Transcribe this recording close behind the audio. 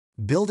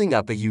Building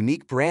up a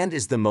unique brand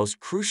is the most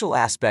crucial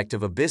aspect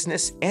of a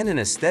business, and an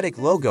aesthetic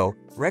logo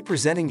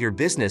representing your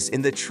business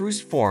in the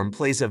truest form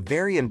plays a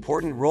very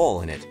important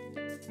role in it.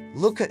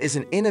 Looka is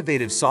an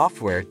innovative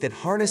software that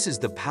harnesses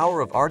the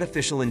power of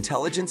artificial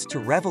intelligence to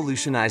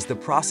revolutionize the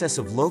process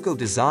of logo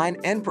design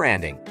and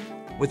branding.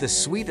 With a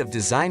suite of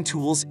design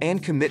tools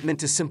and commitment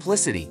to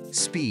simplicity,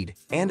 speed,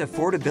 and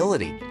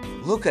affordability,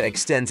 Looka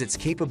extends its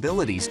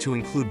capabilities to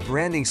include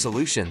branding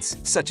solutions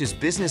such as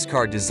business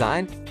card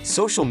design,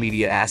 social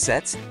media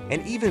assets,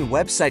 and even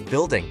website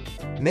building,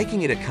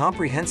 making it a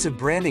comprehensive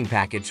branding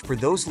package for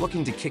those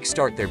looking to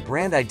kickstart their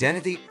brand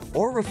identity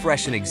or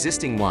refresh an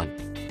existing one.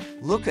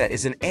 Looka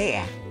is an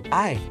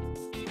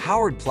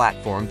AI-powered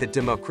platform that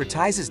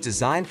democratizes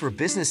design for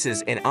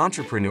businesses and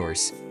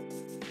entrepreneurs.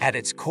 At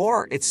its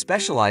core, it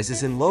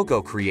specializes in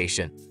logo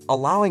creation,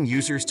 allowing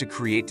users to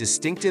create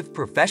distinctive,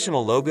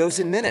 professional logos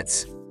in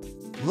minutes.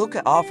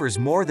 Looka offers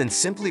more than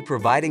simply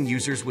providing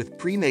users with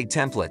pre-made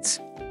templates.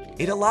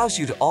 It allows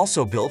you to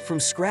also build from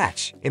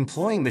scratch,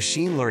 employing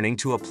machine learning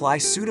to apply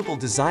suitable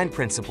design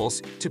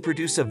principles to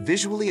produce a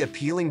visually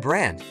appealing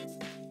brand.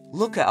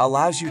 Looka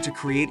allows you to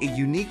create a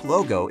unique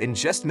logo in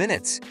just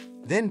minutes,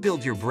 then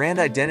build your brand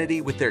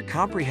identity with their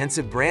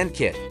comprehensive brand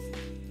kit.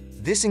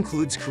 This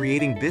includes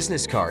creating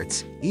business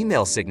cards,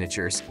 email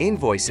signatures,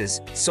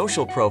 invoices,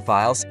 social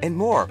profiles, and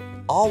more,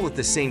 all with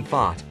the same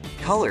font,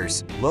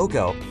 colors,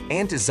 logo,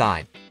 and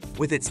design.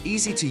 With its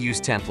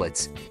easy-to-use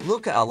templates,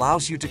 Looka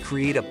allows you to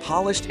create a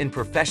polished and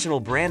professional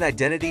brand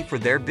identity for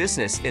their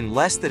business in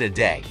less than a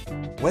day.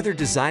 Whether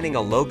designing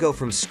a logo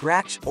from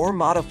scratch or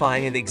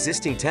modifying an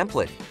existing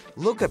template,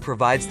 Looka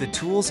provides the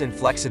tools and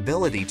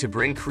flexibility to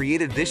bring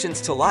creative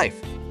visions to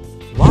life.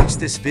 Watch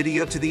this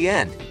video to the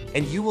end,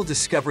 and you will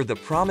discover the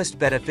promised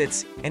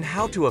benefits and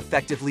how to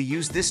effectively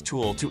use this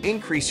tool to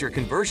increase your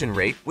conversion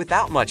rate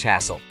without much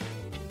hassle.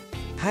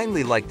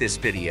 Kindly like this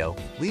video,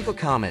 leave a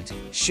comment,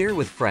 share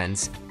with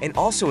friends, and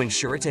also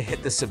ensure to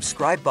hit the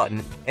subscribe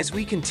button as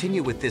we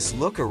continue with this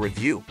Looka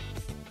review.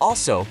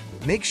 Also,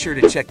 make sure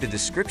to check the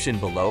description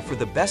below for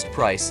the best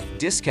price,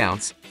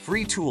 discounts,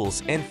 free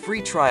tools, and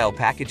free trial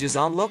packages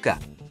on Looka.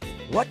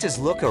 What does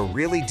Looka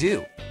really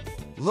do?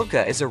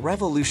 Looka is a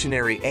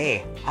revolutionary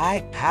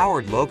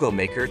AI-powered logo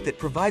maker that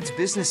provides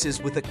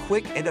businesses with a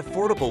quick and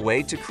affordable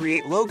way to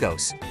create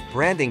logos,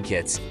 branding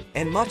kits,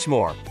 and much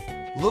more.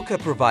 Looka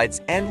provides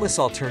endless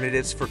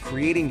alternatives for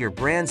creating your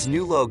brand's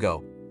new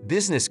logo,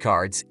 business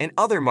cards, and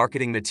other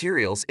marketing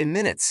materials in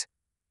minutes.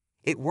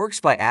 It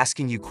works by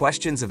asking you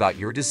questions about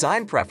your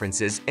design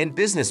preferences and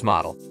business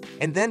model,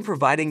 and then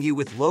providing you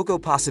with logo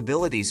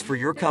possibilities for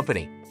your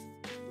company.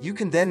 You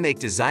can then make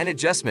design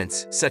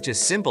adjustments such as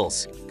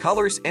symbols,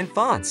 colors, and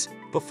fonts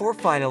before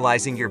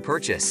finalizing your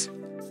purchase.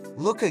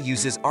 Looka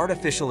uses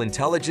artificial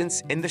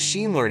intelligence and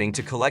machine learning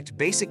to collect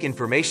basic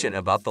information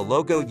about the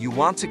logo you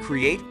want to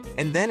create,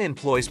 and then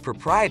employs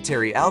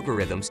proprietary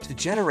algorithms to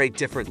generate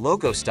different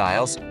logo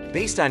styles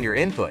based on your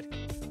input.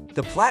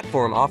 The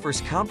platform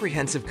offers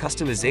comprehensive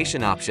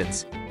customization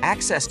options,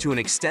 access to an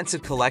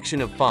extensive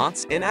collection of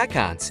fonts and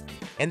icons,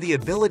 and the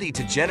ability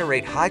to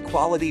generate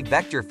high-quality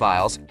vector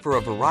files for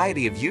a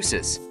variety of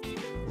uses.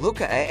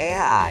 Looka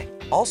AI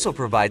also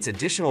provides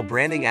additional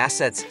branding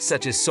assets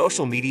such as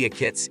social media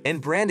kits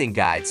and branding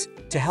guides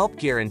to help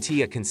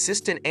guarantee a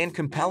consistent and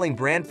compelling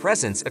brand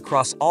presence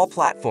across all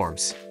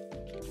platforms.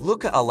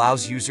 Looka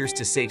allows users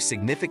to save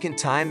significant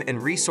time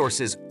and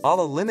resources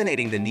while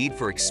eliminating the need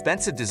for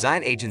expensive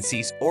design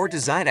agencies or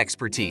design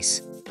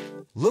expertise.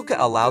 Looka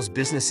allows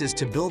businesses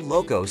to build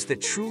logos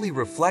that truly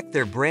reflect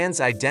their brand's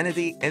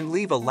identity and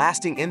leave a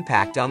lasting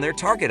impact on their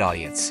target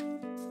audience.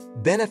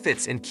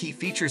 Benefits and key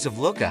features of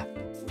Looka.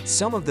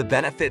 Some of the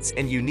benefits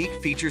and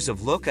unique features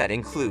of Looka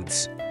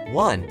includes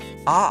 1.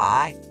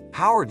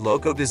 AI-powered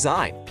logo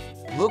design.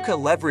 Looka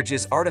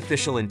leverages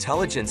artificial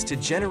intelligence to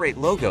generate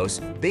logos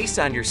based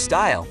on your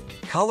style,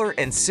 color,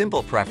 and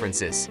symbol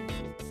preferences.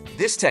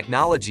 This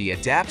technology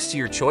adapts to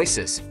your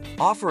choices,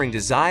 offering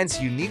designs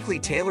uniquely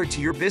tailored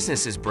to your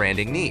business's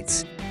branding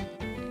needs.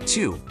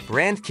 2.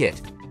 Brand Kit.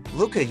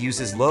 Looka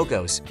uses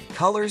logos,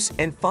 colors,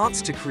 and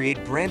fonts to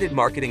create branded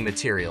marketing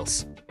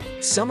materials.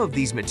 Some of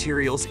these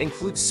materials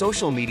include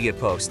social media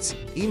posts,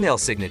 email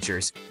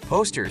signatures,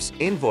 posters,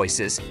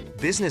 invoices,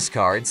 business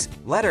cards,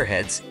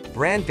 letterheads,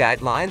 brand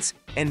guidelines,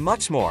 and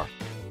much more.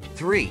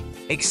 3.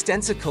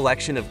 Extensive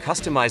collection of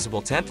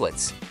customizable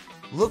templates.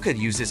 Looka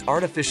uses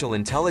artificial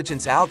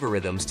intelligence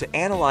algorithms to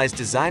analyze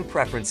design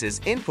preferences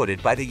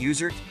inputted by the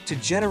user to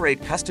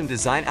generate custom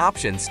design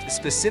options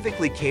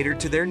specifically catered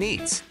to their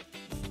needs.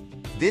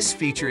 This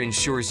feature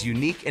ensures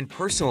unique and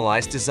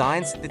personalized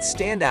designs that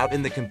stand out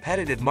in the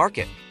competitive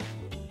market.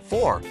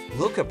 4.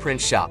 Looka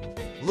Print Shop.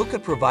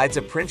 Looka provides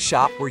a print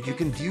shop where you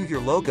can view your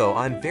logo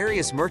on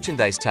various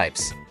merchandise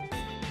types.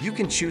 You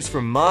can choose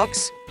from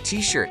mugs,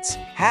 t-shirts,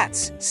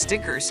 hats,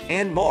 stickers,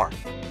 and more.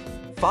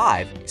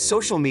 5.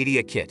 Social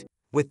Media Kit.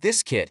 With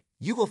this kit,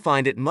 you will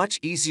find it much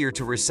easier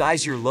to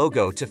resize your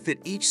logo to fit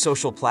each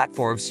social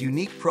platform's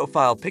unique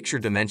profile picture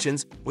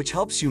dimensions, which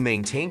helps you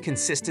maintain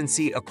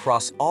consistency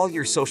across all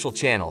your social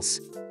channels.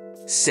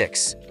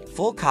 6.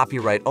 full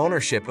copyright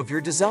ownership of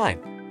your design.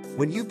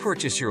 When you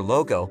purchase your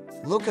logo,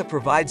 Looka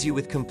provides you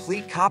with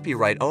complete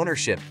copyright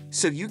ownership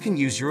so you can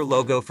use your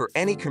logo for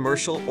any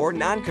commercial or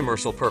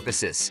non-commercial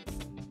purposes.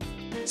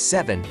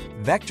 7.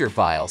 Vector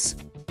files.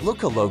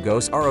 Looka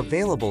logos are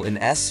available in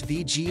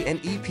SVG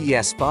and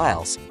EPS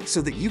files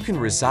so that you can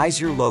resize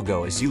your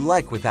logo as you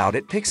like without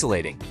it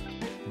pixelating.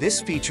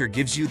 This feature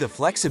gives you the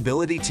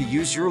flexibility to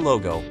use your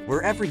logo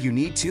wherever you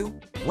need to,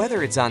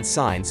 whether it's on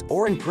signs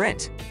or in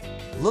print.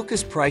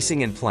 Looka's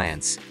pricing and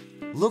plans.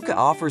 Looka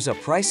offers a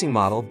pricing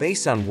model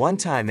based on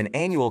one-time and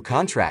annual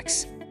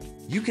contracts.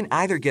 You can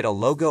either get a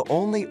logo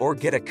only or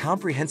get a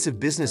comprehensive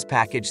business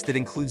package that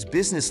includes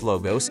business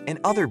logos and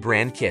other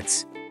brand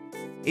kits.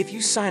 If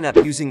you sign up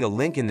using the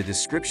link in the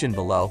description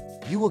below,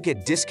 you will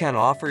get discount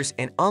offers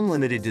and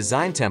unlimited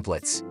design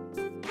templates.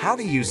 How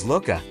to use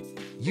Looka.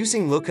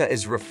 Using Looka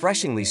is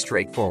refreshingly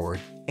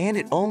straightforward, and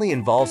it only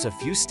involves a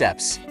few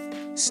steps.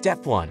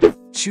 Step 1.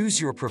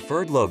 Choose your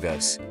preferred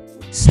logos.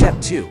 Step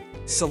 2.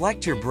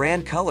 Select your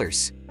brand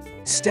colors.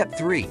 Step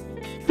 3.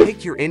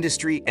 Pick your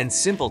industry and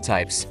symbol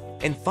types.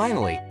 And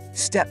finally,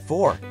 Step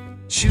 4.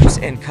 Choose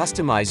and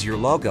customize your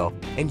logo,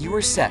 and you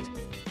are set.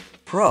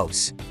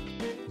 Pros.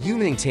 You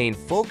maintain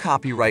full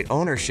copyright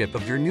ownership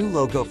of your new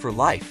logo for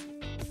life.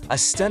 A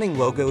stunning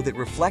logo that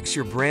reflects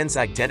your brand's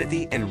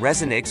identity and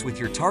resonates with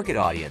your target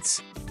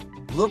audience.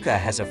 Looka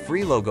has a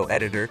free logo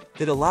editor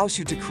that allows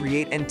you to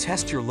create and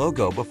test your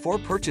logo before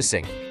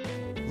purchasing.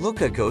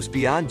 Looka goes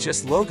beyond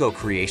just logo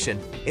creation.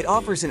 It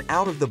offers an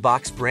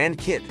out-of-the-box brand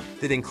kit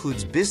that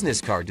includes business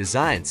card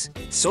designs,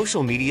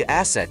 social media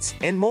assets,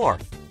 and more.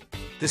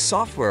 The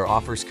software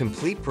offers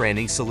complete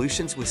branding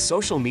solutions with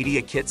social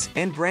media kits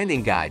and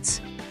branding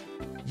guides.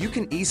 You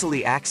can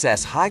easily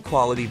access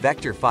high-quality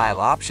vector file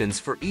options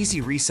for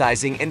easy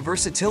resizing and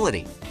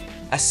versatility.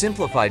 A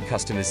simplified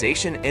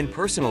customization and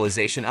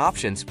personalization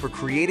options for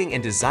creating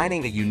and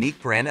designing a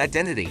unique brand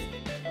identity.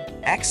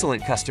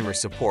 Excellent customer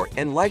support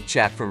and live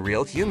chat from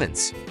real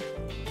humans.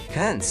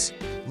 Cons.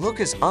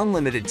 Looka's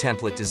unlimited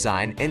template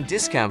design and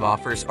discount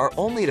offers are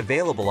only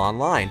available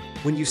online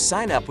when you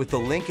sign up with the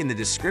link in the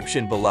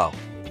description below.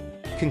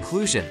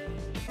 Conclusion.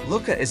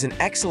 Looka is an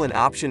excellent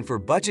option for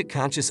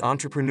budget-conscious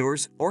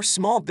entrepreneurs or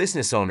small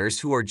business owners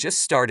who are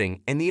just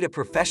starting and need a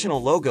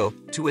professional logo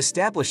to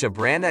establish a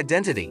brand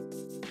identity.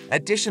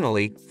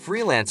 Additionally,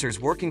 freelancers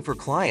working for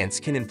clients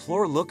can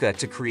employ Looka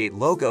to create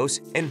logos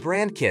and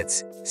brand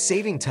kits,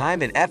 saving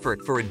time and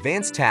effort for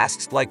advanced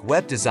tasks like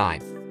web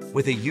design.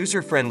 With a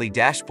user-friendly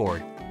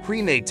dashboard,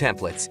 pre-made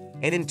templates,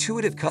 and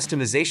intuitive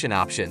customization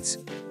options,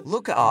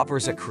 Looka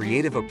offers a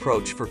creative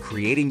approach for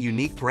creating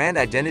unique brand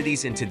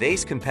identities in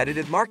today's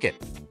competitive market.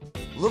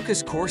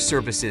 Looka's core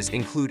services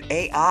include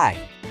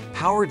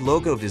AI-powered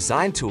logo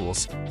design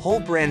tools, whole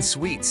brand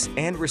suites,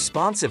 and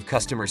responsive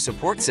customer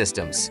support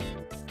systems.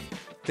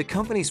 The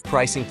company's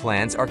pricing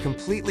plans are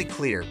completely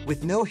clear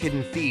with no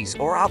hidden fees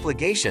or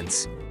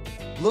obligations.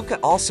 Looka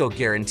also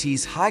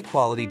guarantees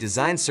high-quality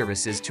design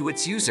services to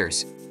its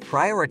users,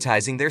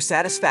 prioritizing their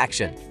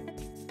satisfaction.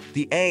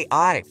 The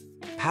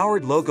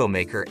AI-powered logo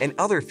maker and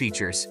other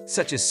features,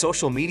 such as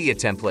social media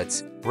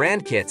templates,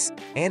 brand kits,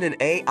 and an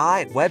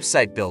AI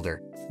website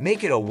builder,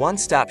 make it a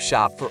one-stop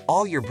shop for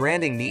all your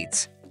branding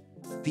needs.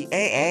 The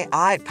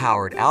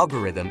AI-powered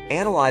algorithm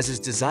analyzes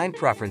design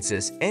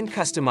preferences and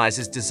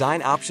customizes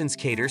design options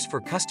caters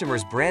for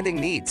customers' branding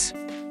needs.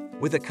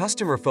 With a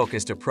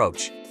customer-focused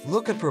approach,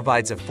 Looka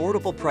provides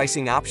affordable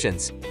pricing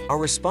options, a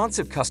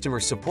responsive customer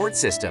support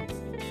system,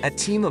 a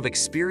team of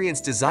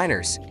experienced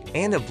designers,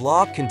 and a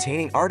blog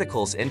containing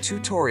articles and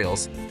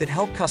tutorials that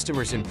help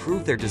customers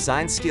improve their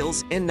design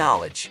skills and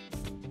knowledge.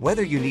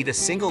 Whether you need a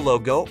single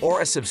logo or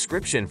a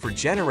subscription for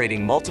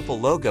generating multiple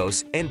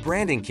logos and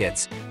branding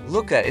kits,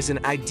 Looka is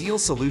an ideal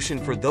solution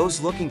for those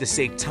looking to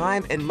save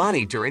time and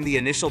money during the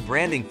initial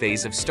branding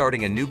phase of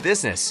starting a new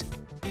business.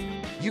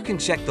 You can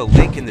check the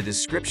link in the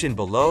description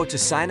below to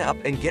sign up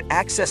and get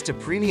access to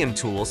premium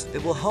tools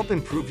that will help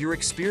improve your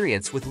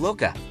experience with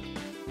Looka.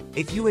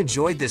 If you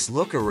enjoyed this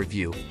Looka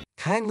review,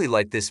 kindly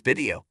like this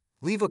video,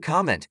 leave a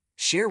comment,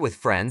 share with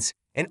friends,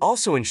 and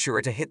also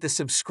ensure to hit the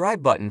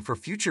subscribe button for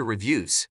future reviews.